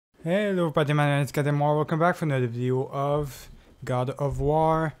Hello everybody, my name is God and welcome back for another video of God of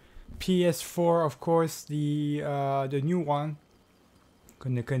War. PS4, of course, the new one.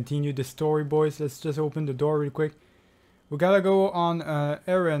 Gonna continue the story, boys. Let's just open the door real quick. We gotta go on an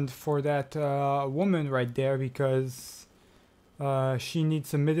errand for that woman right there because she needs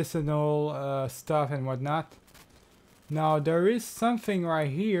some medicinal stuff and whatnot. Now there is something right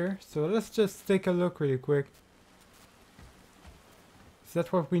here, so let's just take a look really quick. Is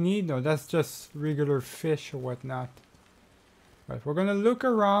that what we need? No, that's just regular fish or whatnot. Right, we're gonna look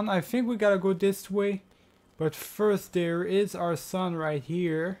around. I think we gotta go this way. But first, there is our son right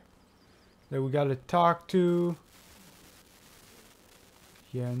here that we gotta talk to.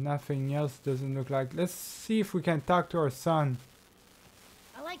 Yeah, nothing else doesn't look like. Let's see if we can talk to our son.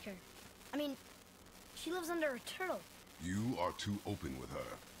 I like her. I mean, she lives under a turtle. You are too open with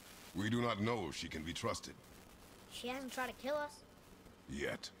her. We do not know if she can be trusted. She hasn't tried to kill us.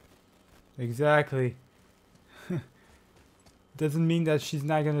 Yet. Exactly. Doesn't mean that she's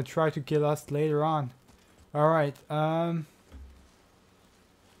not gonna try to kill us later on. Alright, let's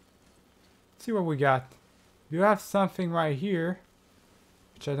see what we got. We have something right here,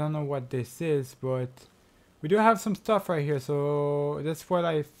 which I don't know what this is, but we do have some stuff right here, so that's what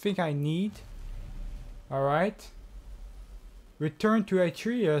I think I need. Alright. Return to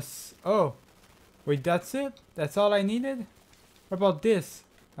Atreus. Oh, wait, that's it? That's all I needed? What about this?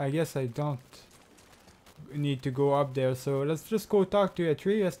 I guess I don't need to go up there, so let's just go talk to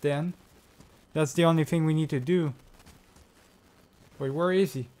Atreus then. That's the only thing we need to do. Wait, where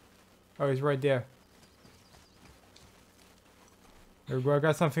is he? Oh, he's right there. There we go, I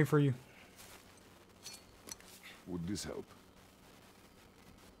got something for you. Would this help?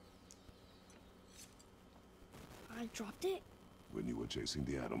 I dropped it? When you were chasing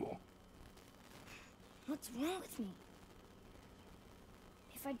the animal. What's wrong with me?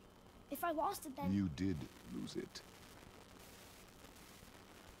 If I lost it, then... You did lose it.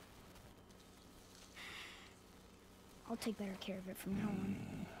 I'll take better care of it from now on.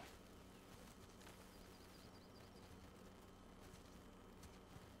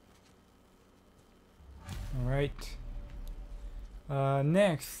 Alright.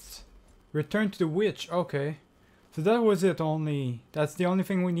 Next. Return to the witch. Okay. So that was it only. That's the only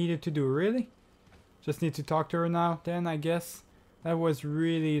thing we needed to do, really? Just need to talk to her now then, I guess. That was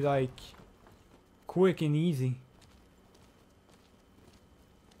really like quick and easy.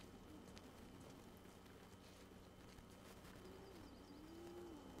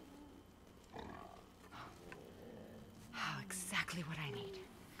 Exactly what I need.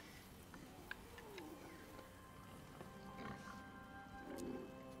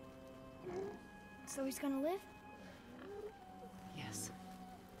 So he's gonna live? Yes.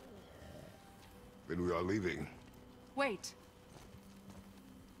 Then we are leaving. Wait.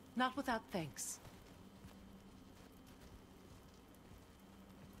 Not without thanks.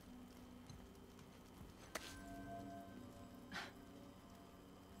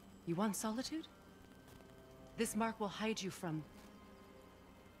 You want solitude? This mark will hide you from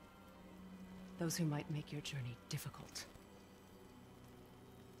those who might make your journey difficult.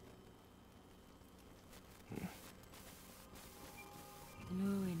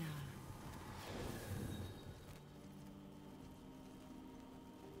 Luina.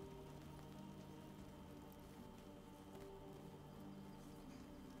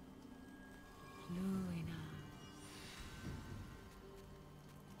 Luina.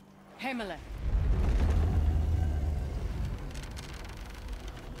 Hemele.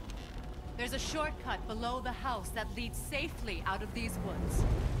 There's a shortcut below the house that leads safely out of these woods.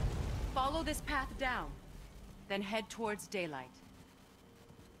 Follow this path down, then head towards daylight.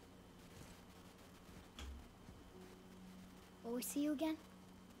 Will we see you again?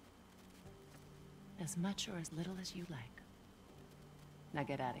 As much or as little as you like. Now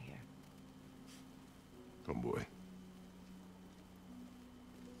get out of here. Come, boy.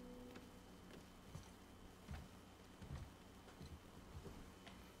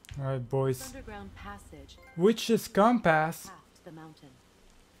 Alright, boys. Underground passage. Witch's compass. Path to the mountain.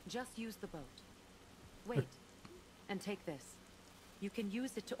 Just use the boat. Wait, and take this. You can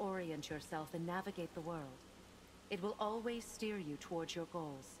use it to orient yourself and navigate the world. It will always steer you towards your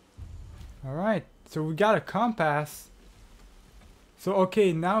goals. Alright, so we got a compass. So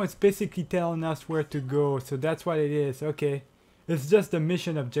okay, now it's basically telling us where to go, so that's what it is, okay. It's just a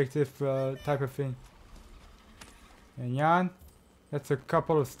mission objective type of thing. And Jan, that's a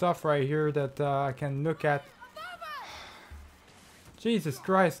couple of stuff right here that I can look at. Jesus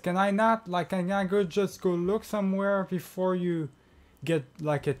Christ, can I not, like, can I just go look somewhere before you get,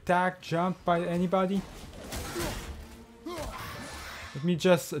 like, attacked, jumped by anybody? Let me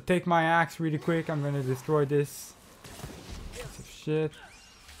just take my axe really quick. I'm gonna destroy this piece of shit.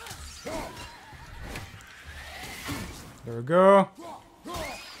 There we go.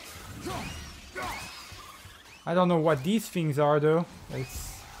 I don't know what these things are though.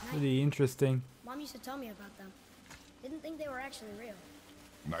 It's really interesting. Mom used to tell me about them. Didn't think they were actually real.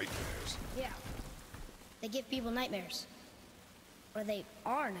 Nightmares. Yeah. They give people nightmares. Or they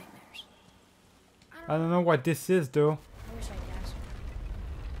are nightmares. I don't know what this is though. I wish I could ask her.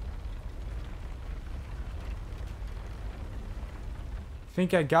 I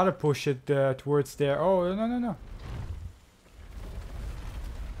think I gotta push it towards there. Oh, no, no, no.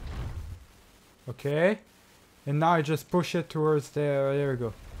 Okay. And now I just push it towards there. There we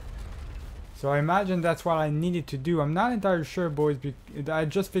go. So I imagine that's what I needed to do. I'm not entirely sure, boys. I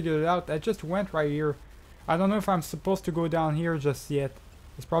just figured it out. I just went right here. I don't know if I'm supposed to go down here just yet.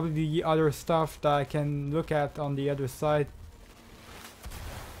 There's probably the other stuff that I can look at on the other side.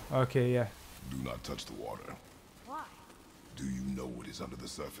 Okay, yeah. Do not touch the water. Why? Do you know what is under the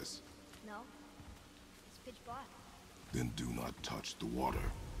surface? No. It's pitch black. Then do not touch the water.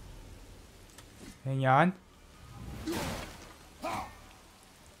 Hang on.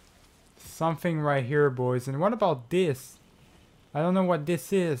 Something right here, boys. And what about this? I don't know what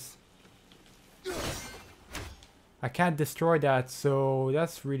this is. I can't destroy that, so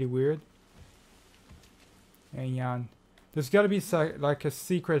that's really weird. Hang on. There's gotta be like a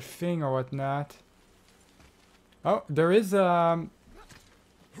secret thing or whatnot. Oh, there is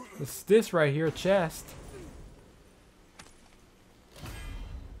it's this right here, chest.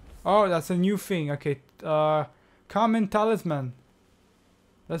 Oh, that's a new thing. Okay, common talisman.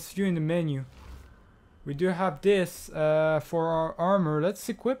 Let's view in the menu. We do have this for our armor. Let's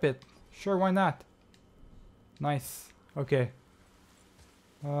equip it. Sure, why not? Nice. Okay.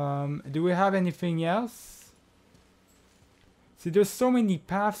 Do we have anything else? See, there's so many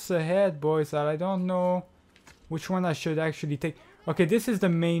paths ahead, boys, that I don't know which one I should actually take. Okay, this is the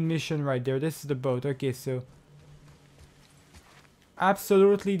main mission right there. This is the boat. Okay, so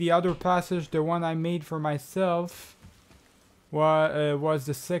absolutely the other passage, the one I made for myself, was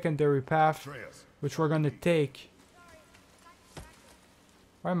the secondary path, which we're gonna take.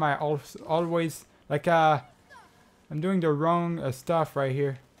 Why am I always like I'm doing the wrong stuff right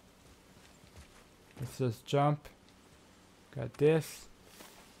here. Let's just jump. Got this.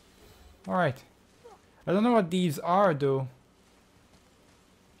 Alright. I don't know what these are though.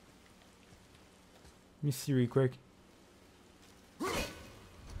 Let me see real quick.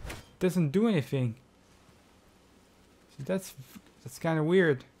 Doesn't do anything. See, that's kind of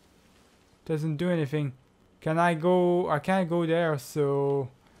weird. Doesn't do anything. Can I go? I can't go there, so...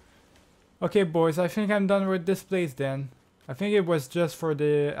 Okay, boys, I think I'm done with this place then. I think it was just for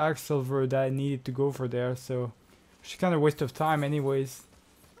the arc silver that I needed to go for there, so... It's kind of waste of time anyways.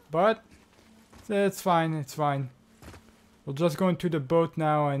 But... It's fine, it's fine. We'll just go into the boat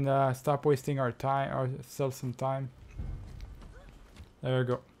now and stop wasting our time, ourselves some time. There we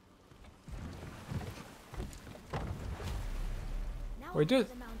go.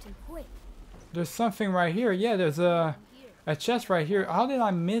 Wait, there's something right here. Yeah, there's a chest right here. How did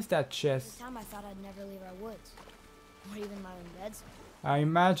I miss that chest? Time I thought I'd never leave our woods, or even my own beds. I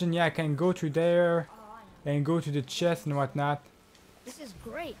imagine, yeah, I can go to there Oh, I know. and go to the chest and whatnot. This is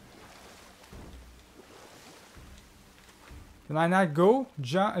great. Can I not go?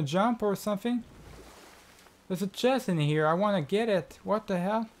 Jump or something? There's a chest in here. I want to get it. What the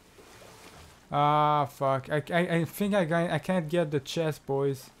hell? Ah, fuck. I think I can't get the chest,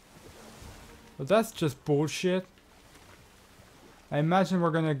 boys. But that's just bullshit. I imagine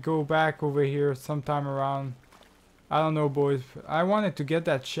we're gonna go back over here sometime around. I don't know, boys. I wanted to get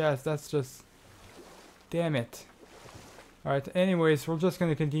that chest. That's just... Damn it. Alright, anyways, we're just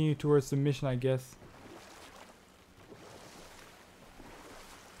gonna continue towards the mission, I guess.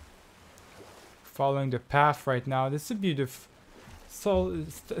 Following the path right now. This is beautiful. So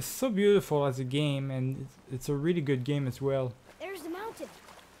it's so beautiful as a game, and it's a really good game as well. There's the mountain.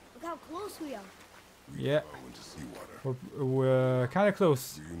 Look how close we are. Yeah, Flow into seawater. we're kind of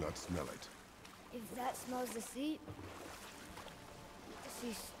close. Do you not smell it? If that smells the sea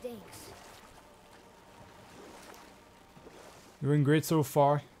stinks. Doing great so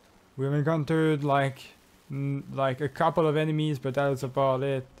far. We've encountered like a couple of enemies, but that was about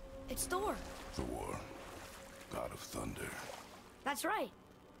it. It's Thor. Thor, god of thunder. That's right.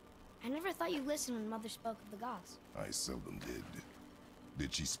 I never thought you listened when Mother spoke of the gods. I seldom did.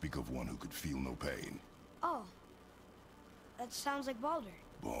 Did she speak of one who could feel no pain? Oh. That sounds like Balder.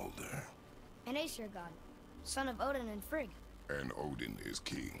 Balder. An Aesir god. Son of Odin and Frigg. And Odin is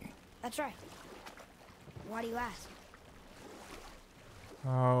king. That's right. Why do you ask?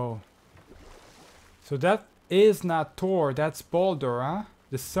 Oh. So that is not Thor, that's Baldur, huh?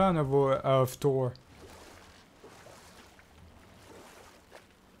 The son of Thor.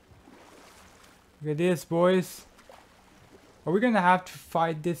 Look at this, boys. Are we gonna have to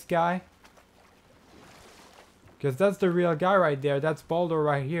fight this guy? Because that's the real guy right there. That's Baldur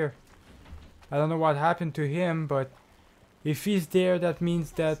right here. I don't know what happened to him, but if he's there, that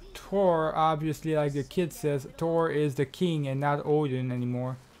means that Thor, obviously, like the kid says, Thor is the king and not Odin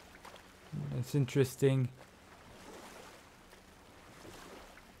anymore. That's interesting.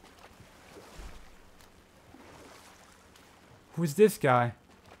 Who's this guy?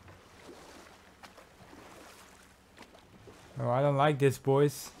 Oh, I don't like this,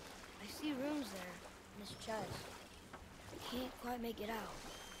 boys. I see rooms there in his chest. Can't quite make it out.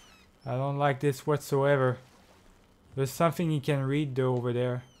 I don't like this whatsoever. There's something you can read though over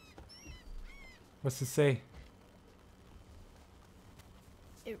there. What's it say?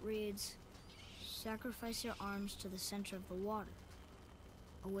 It reads, sacrifice your arms to the center of the water.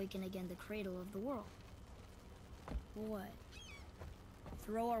 Awaken again the cradle of the world. What?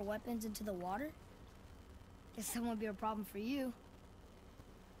 Throw our weapons into the water? Guess that won't be a problem for you.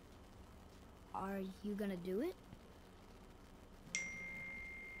 Are you gonna do it?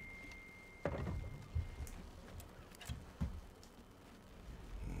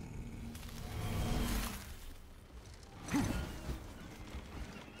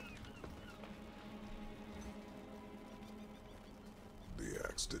 The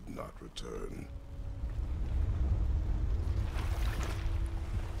axe did not return.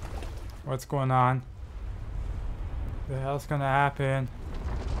 What's going on? The hell's gonna happen?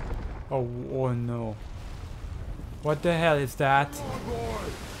 Oh, oh no. What the hell is that?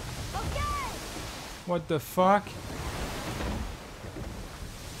 What the fuck?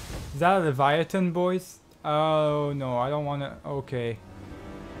 Is that a Leviathan, boys? Oh no, I don't wanna... Okay.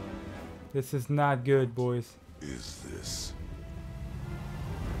 This is not good, boys. Is this?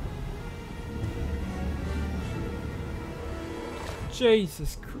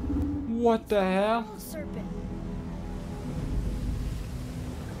 Jesus Christ. What the hell? Oh, Serpent.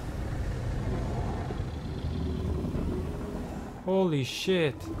 Holy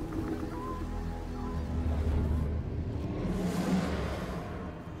shit.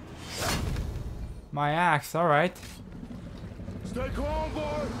 My axe, alright. Stay calm, boy!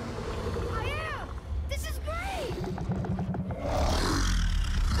 I am! This is great!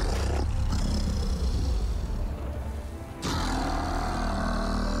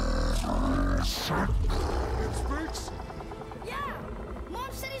 It speaks? Yeah! Mom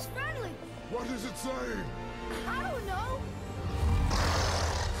said he's friendly! What is it saying? I don't know!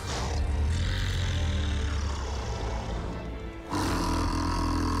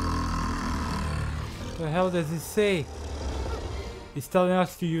 The hell does he say? He's telling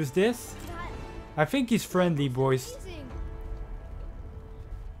us to use this? That I think he's friendly, boys. amazing!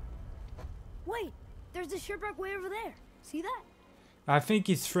 Wait! There's a shipwreck way over there. See that? I think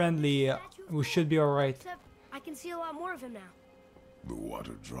he's friendly. We should be alright. Except I can see a lot more of him now. The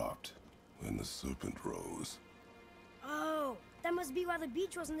water dropped when the serpent rose. Oh, that must be why the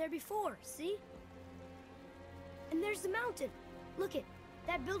beach wasn't there before, see? And there's the mountain. Look it.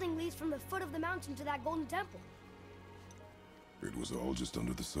 That building leads from the foot of the mountain to that golden temple. It was all just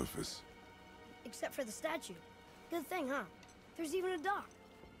under the surface. Except for the statue. Good thing, huh? There's even a dock.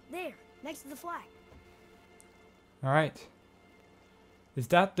 There, next to the flag. Alright. Is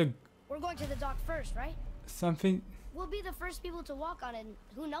that the... We're going to the dock first, right? something... We'll be the first people to walk on it in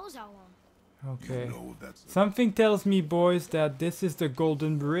who knows how long. Okay. You know that's Something tells me, boys, that this is the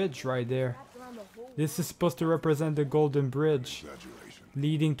Golden Bridge right there. Wrapped around the whole This is supposed to represent the Golden Bridge exaggeration.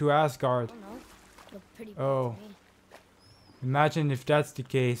 leading to Asgard. I don't know. Looked pretty big Oh. to me. Imagine if that's the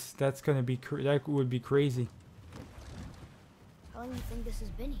case. That's gonna be that would be crazy. How long do you think this has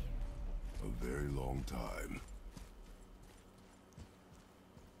been here? A very long time.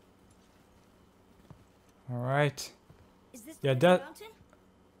 All right. Is this Yeah, the that- mountain?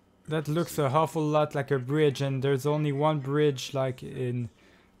 That looks a awful lot like a bridge, and there's only one bridge like in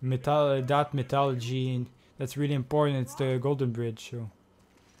that mythology, and that's really important. It's the Golden Bridge. So.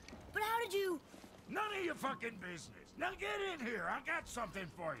 But how did you... None of your fucking business. Now get in here. I got something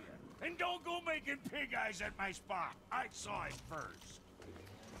for you. And don't go making pig eyes at my spot. I saw it first.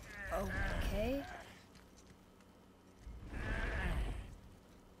 Okay.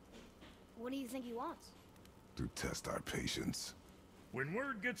 What do you think he wants? To test our patience. When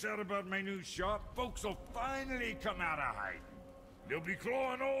word gets out about my new shop, folks will finally come out of hiding. They'll be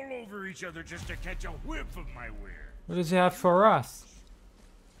clawing all over each other just to catch a whiff of my wares. What does he have for us?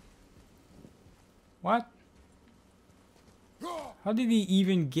 What? How did he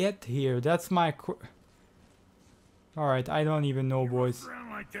even get here? That's my Alright, I don't even know, boys. Around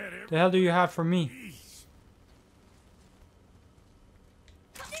like that every The hell do you have for me? piece.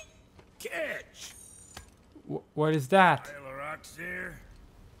 Catch! What is that? Pile of rocks there.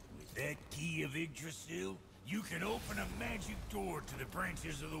 With that key of Yggdrasil, you can open a magic door to the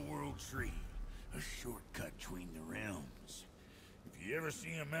branches of the World Tree. A shortcut between the realms. If you ever see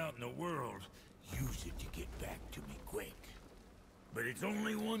him out in the world, use it to get back to me quick. But it's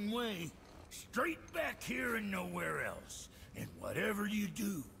only one way. Straight back here and nowhere else. And whatever you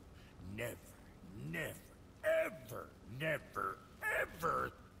do, never,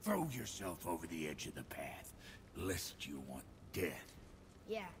 ever throw yourself over the edge of the path, lest you want death.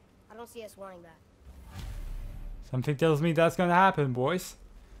 Yeah, I don't see us wanting that. Something tells me that's gonna happen, boys.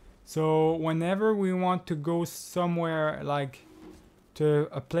 So whenever we want to go somewhere, like to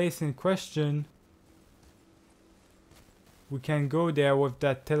a place in question, we can go there with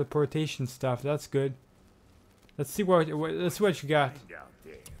that teleportation stuff. That's good. Let's see what you got. Find out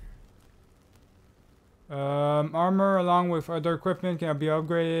there. Armor along with other equipment can be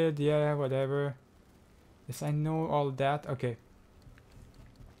upgraded. Yeah, whatever. Yes, I know all that. Okay.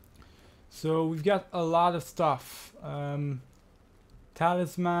 So we've got a lot of stuff.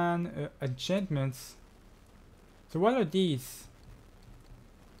 Talisman, enchantments. So what are these?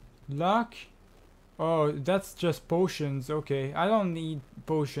 Luck? Oh, that's just potions. Okay, I don't need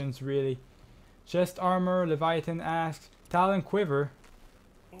potions really. Chest armor, Leviathan axe, talon quiver.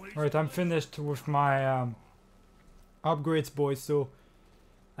 Alright, I'm finished with my upgrades, boys. So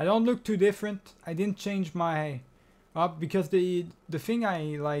I don't look too different. I didn't change my up because the thing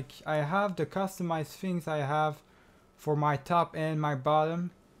I like, I have the customized things I have for my top and my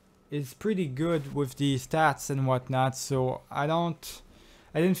bottom is pretty good with the stats and whatnot. So I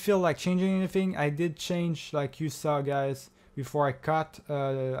didn't feel like changing anything. I did change, like you saw, guys, before I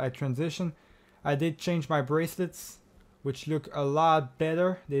I transitioned. I did change my bracelets, which look a lot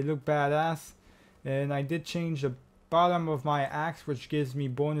better. They look badass. And I did change the bottom of my axe, which gives me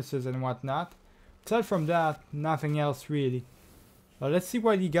bonuses and whatnot. Aside from that, nothing else really. Let's see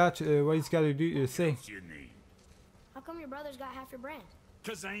what he got. What he's got to do. Say. What's your name? How come your brother's got half your brand?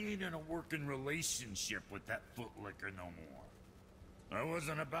 'Cause I ain't in a working relationship with that footlicker no more. I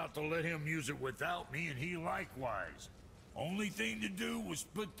wasn't about to let him use it without me, and he likewise. Only thing to do was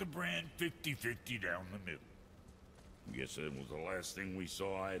split the brand 50-50 down the middle. Guess that was the last thing we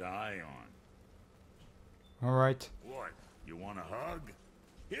saw eye to eye on. Alright. What? You want a hug?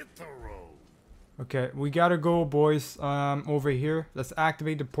 Hit the road. Okay, we gotta go, boys. Over here. Let's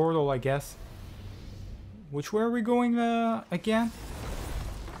activate the portal, I guess. Which way are we going again?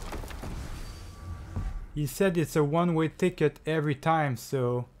 He said it's a one-way ticket every time,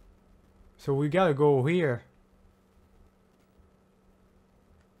 so we gotta go here.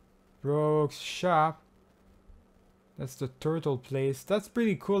 Rogue's shop. That's the turtle place. That's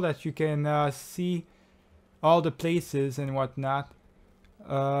pretty cool that you can see all the places and whatnot.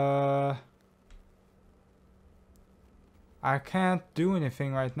 I can't do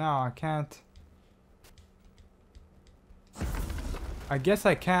anything right now. I can't. I guess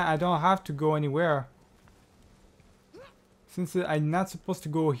I can't. I don't have to go anywhere. Since I'm not supposed to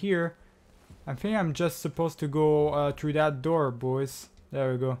go here, I think I'm just supposed to go through that door, boys.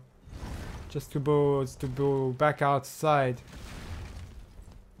 There we go. Just to go back outside.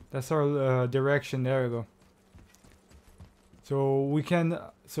 That's our direction. There we go. So we can.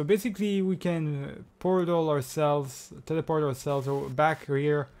 So basically, we can teleport ourselves back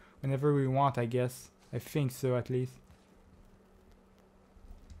here whenever we want. I guess. I think so, at least.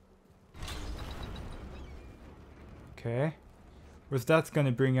 Okay. Where's that's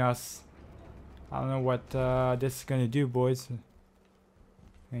gonna bring us? I don't know what this is gonna do, boys.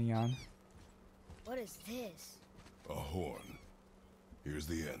 Hang on. What is this? A horn. Here's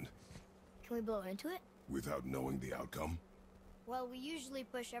the end. Can we blow into it? Without knowing the outcome, Well, we usually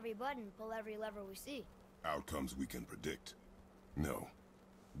push every button, pull every lever we see. outcomes we can predict. No,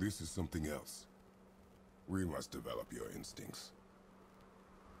 this is something else. We must develop your instincts.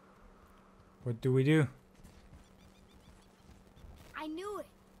 What do we do? I knew it!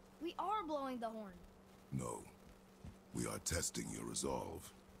 We are blowing the horn. No, we are testing your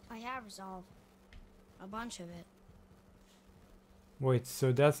resolve. I have resolve. A bunch of it. Wait,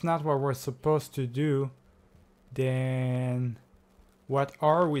 so that's not what we're supposed to do. Then what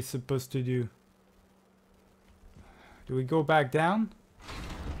are we supposed to do? Do we go back down?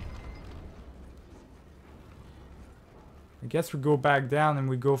 I guess we go back down and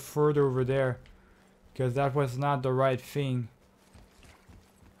we go further over there. Because that was not the right thing.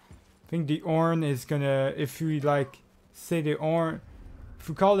 I think the horn is gonna, if we like say the horn. If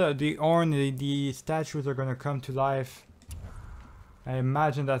we call the horn, the statues are gonna come to life. I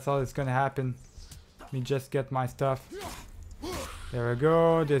imagine that's all that's gonna happen. Let me just get my stuff. There we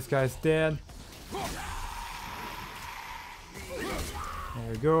go. This guy's dead.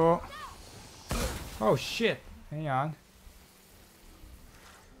 There we go. Oh shit. Hang on.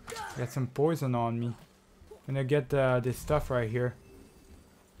 Got some poison on me. I'm gonna get this stuff right here.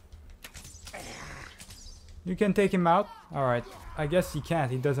 You can take him out. Alright. I guess he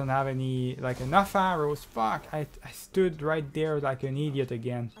can't. He doesn't have any, like, enough arrows. Fuck. I stood right there like an idiot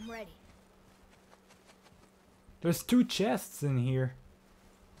again. I'm ready. There's 2 chests in here.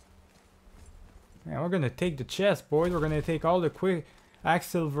 Yeah, we're gonna take the chest, boys. We're gonna take all the quick axe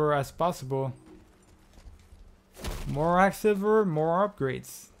silver as possible. More axe silver, more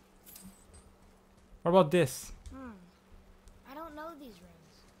upgrades. What about this? I don't know these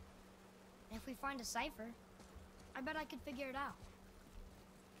runes. If we find a cipher, I bet I could figure it out.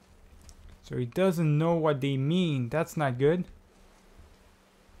 So he doesn't know what they mean. That's not good.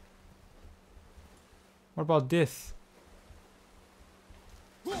 What about this?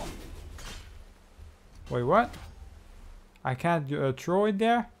 Wait, what? I can't throw it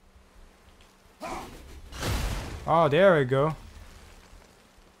there? Oh, there we go.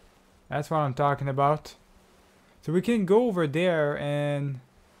 That's what I'm talking about. So we can go over there and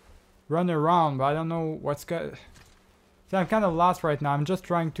run around, but I don't know what's got. So I'm kind of lost right now. I'm just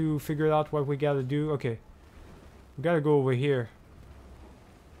trying to figure out what we gotta do. Okay. We gotta go over here.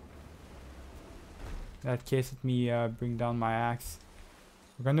 In that case, let me bring down my axe.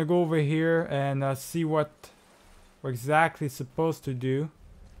 We're gonna go over here and see what we're exactly supposed to do.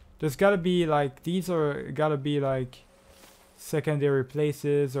 There's gotta be like, these are gotta be like secondary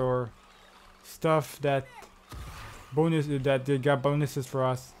places or stuff that that they got bonuses for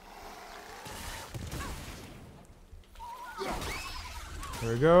us.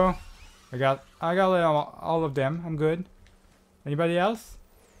 There we go. I got all of them. I'm good. Anybody else?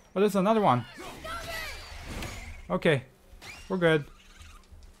 Oh, there's another one. Okay, we're good.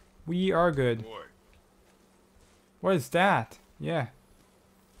 We are good. Boy, What is that? Yeah,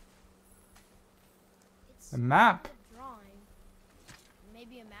 It's a map. a drawing.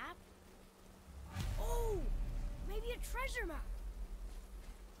 Maybe a map? Oh! Maybe a treasure map.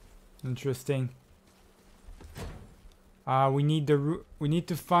 Interesting. We need we need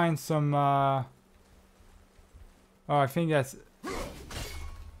to find some. Oh, I think that's.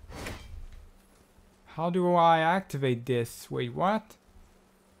 How do I activate this? Wait, what?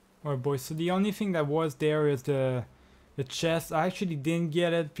 Oh boy, so the only thing that was there is the chest. I actually didn't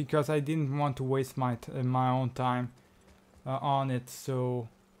get it because I didn't want to waste my own time on it. So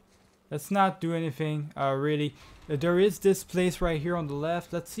let's not do anything really. There is this place right here on the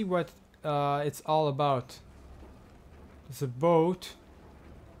left. Let's see what it's all about. There's a boat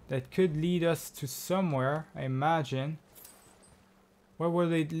that could lead us to somewhere, I imagine. Where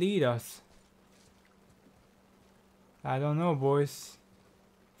will it lead us? I don't know, boys.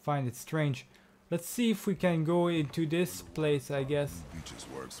 Find it strange. Let's see if we can go into this place, I guess. beaches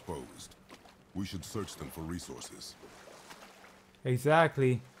were exposed. We should search them for resources.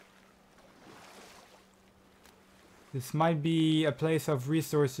 Exactly. This might be a place of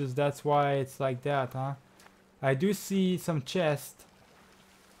resources, that's why it's like that, huh? I do see some chests.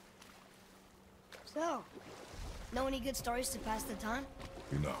 So, know any good stories to pass the time?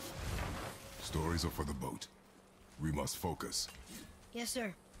 Enough. Stories are for the boat. We must focus. Yes,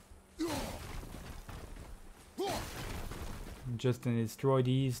 sir. I'm just gonna destroy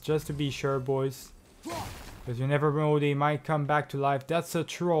these, just to be sure, boys. Because you never know, they might come back to life. That's a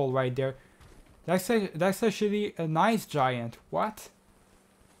troll right there. That's actually an ice giant. What?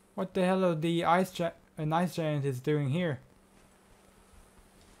 What the hell are the an ice giant is doing here?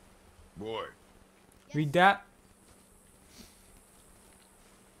 Boy, Read that.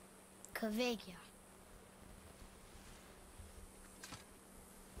 Kavekya.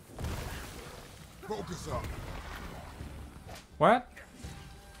 focus up. What?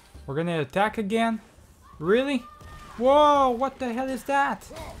 We're gonna attack again? Really? Whoa, what the hell is that?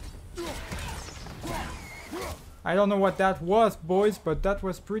 I don't know what that was, boys, but that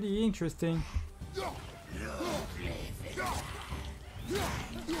was pretty interesting.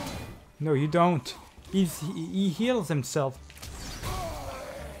 No, you don't. He heals himself.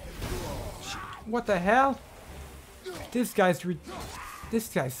 What the hell? This guy's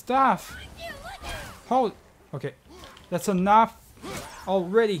tough. Hold. Okay, that's enough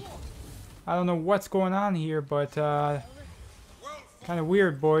already. I don't know what's going on here, but kind of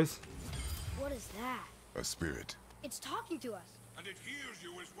weird, boys. What is that? A spirit. It's talking to us. And it hears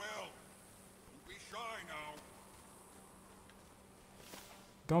you as well. Be shy now.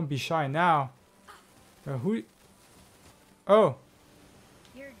 Don't be shy now. Who? Oh.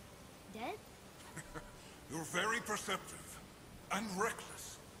 You're dead? You're very perceptive and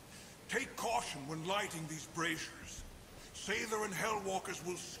reckless. Take caution when lighting these braziers. Sather and Hellwalkers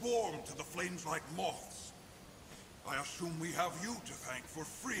will swarm to the flames like moths. I assume we have you to thank for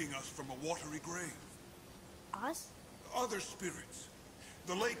freeing us from a watery grave. Us? Other spirits.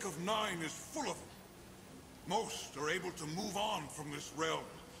 The Lake of Nine is full of them. Most are able to move on from this realm,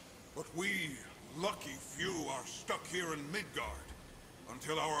 but we, lucky few, are stuck here in Midgard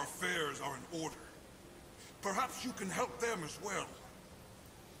until our affairs are in order. Perhaps you can help them as well.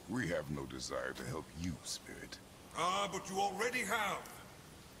 We have no desire to help you, Spirit. Ah, but you already have.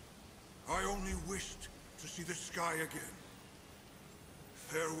 I only wished to see the sky again.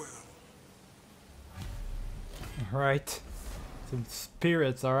 Farewell. Alright. Some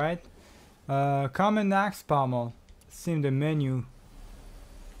spirits, alright. Common axe pommel. See in the menu.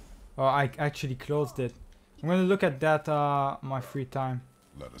 Oh, I actually closed it. I'm gonna look at that my free time.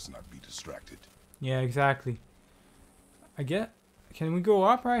 Let us not be distracted. Yeah, exactly. Can we go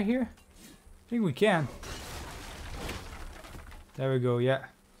up right here? I think we can. There we go, yeah.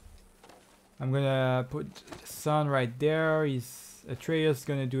 I'm gonna put the sun right there. Atreus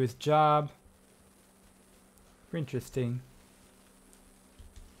gonna do his job. Interesting.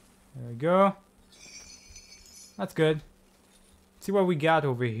 There we go. That's good. Let's see what we got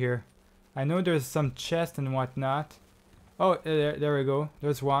over here. I know there's some chest and whatnot. Oh, there we go.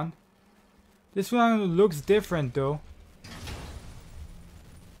 There's one. This one looks different though.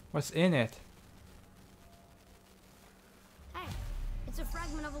 What's in it? Hey, it's a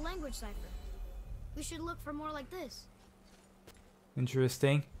fragment of a language cipher. We should look for more like this.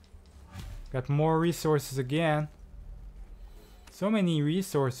 Interesting. Got more resources again. So many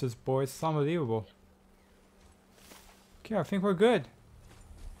resources, boys. It's unbelievable. Okay, I think we're good.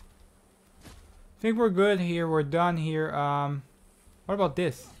 I think we're good here. We're done here. What about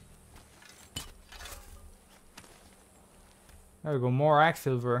this? There we go. More axe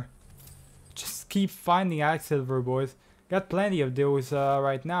silver. Just keep finding axe silver, boys. Got plenty of those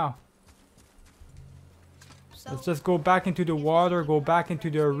right now. So, Let's just go back into the water. Go back into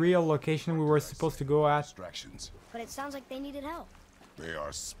the real location we were supposed to go at. Distractions. but it sounds like they needed help. They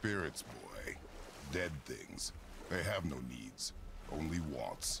are spirits, boy. Dead things. They have no needs, only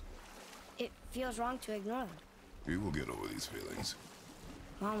wants. It feels wrong to ignore them. We will get over these feelings.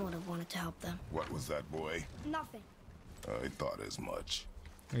 Mom would have wanted to help them. What was that, boy? Nothing. I thought as much.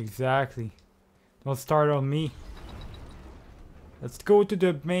 Exactly. Don't start on me. Let's go to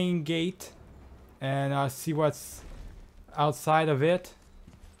the main gate and see what's outside of it.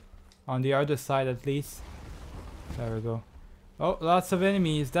 On the other side, at least. There we go. Oh, lots of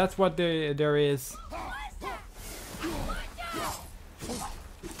enemies. That's what there is.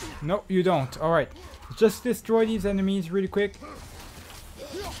 No, you don't. Alright. Just destroy these enemies really quick.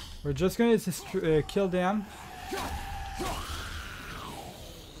 We're just gonna kill them.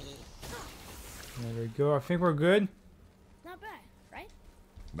 There we go. I think we're good. Not bad, right?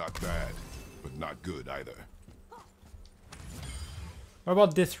 Not bad, but not good either. What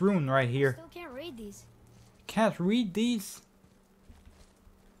about this rune right here? Still can't read these. Can't read these?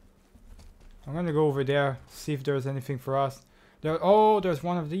 I'm gonna go over there, see if there's anything for us. There's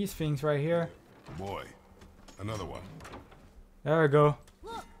one of these things right here. Boy, another one. There we go.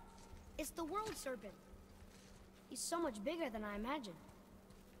 Look! It's the world serpent. He's so much bigger than I imagined.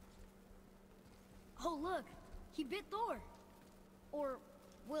 Oh, look! He bit Thor! Or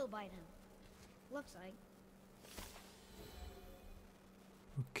will bite him. Looks like.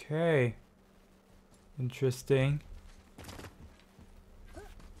 Okay. Interesting.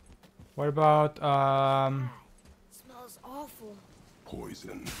 What about Smells awful.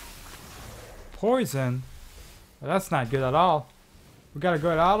 Poison. poison? Well, that's not good at all. We gotta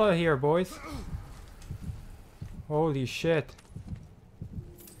get out of here, boys. Holy shit.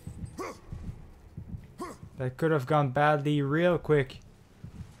 That could have gone badly real quick.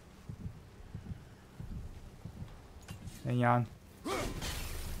 Hang on.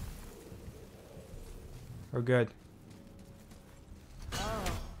 We're good.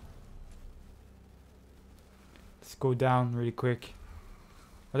 Let's go down really quick.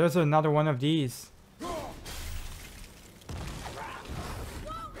 Oh, there's another one of these.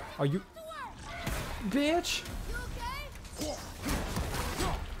 Are you... Bitch!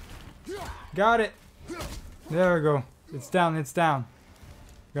 Got it! There we go. It's down, it's down.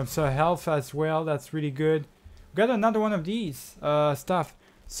 We got some health as well, that's really good. We got another one of these stuff.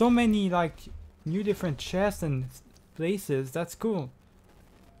 So many like new different chests and places, that's cool.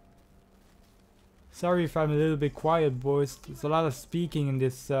 Sorry if I'm a little bit quiet, boys. There's a lot of speaking in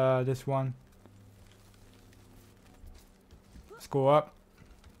this this one. Let's go up.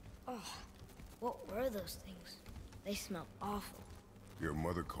 Oh, what were those things? They smell awful. Your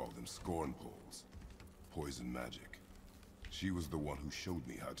mother called them scorn poles. Poison magic. She was the one who showed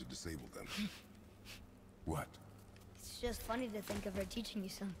me how to disable them. What? It's just funny to think of her teaching you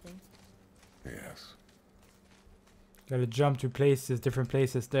something. Yes. Gotta jump to places, different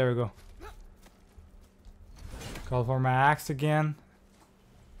places. There we go. Call for my axe again.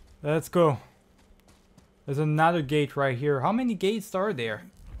 Let's go. There's another gate right here. How many gates are there?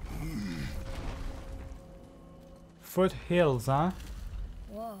 Foothills, huh?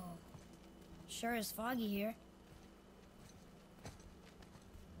 Whoa. Sure is foggy here.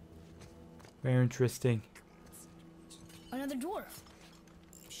 Very interesting. Another dwarf.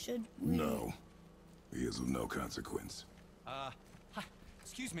 Should we... No. He is of no consequence. Hi,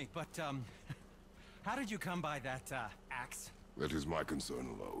 excuse me, but, how did you come by that, axe? That is my concern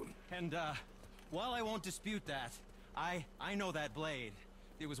alone. And, while I won't dispute that, I know that blade.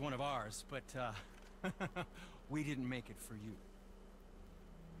 It was one of ours, but, we didn't make it for you.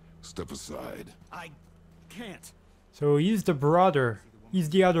 Step aside. I can't. So he's the brother. He's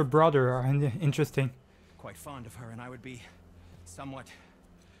the other brother. Interesting. Quite fond of her, and I would be somewhat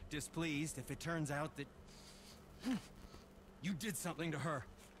displeased if it turns out that you did something to her.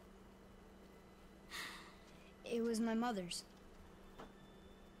 It was my mother's.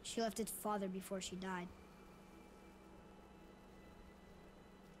 She left its father before she died.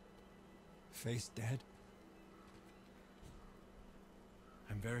 Face dead?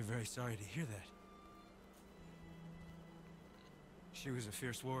 I'm very, very sorry to hear that. She was a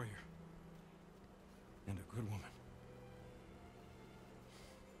fierce warrior. And a good woman.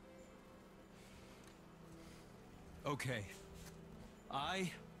 Okay.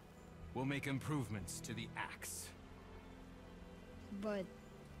 I will make improvements to the axe. But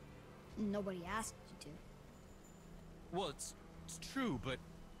nobody asked you to. Well, it's true, but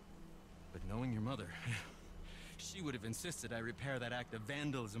knowing your mother, she would have insisted I repair that act of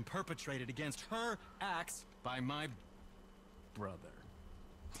vandalism perpetrated against her axe by my brother.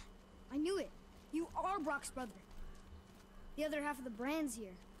 I knew it. You are Brock's brother. The other half of the brand's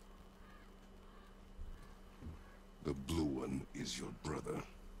here. The blue one is your brother.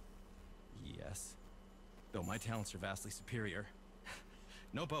 Yes. Though my talents are vastly superior.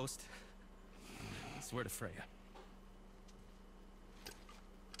 No boast. I swear to Freya.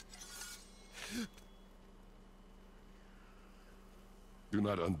 Do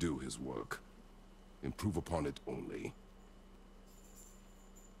not undo his work. Improve upon it only.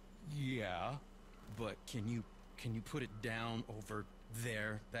 Yeah, but can you put it down over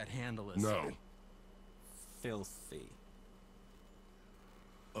there? That handle is No. filthy.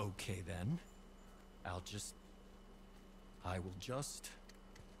 Okay then. I will just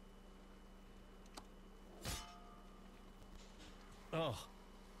Oh.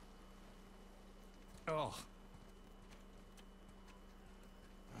 Oh.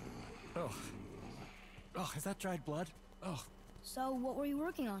 Oh. Oh, is that dried blood? Oh. So, what were you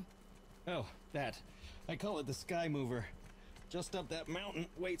working on? Oh, that. I call it the Sky Mover. Just up that mountain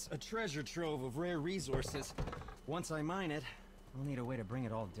waits a treasure trove of rare resources. Once I mine it, I'll need a way to bring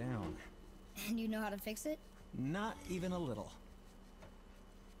it all down. And you know how to fix it? Not even a little.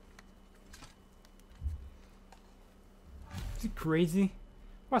 Is he crazy?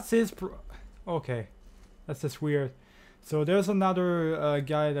 What's his okay. That's just weird. So there's another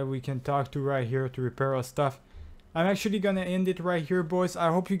guy that we can talk to right here to repair our stuff. I'm actually gonna end it right here, boys.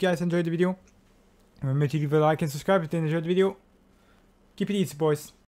 I hope you guys enjoyed the video. Remember to leave a like and subscribe if you enjoyed the video. Keep it easy, boys.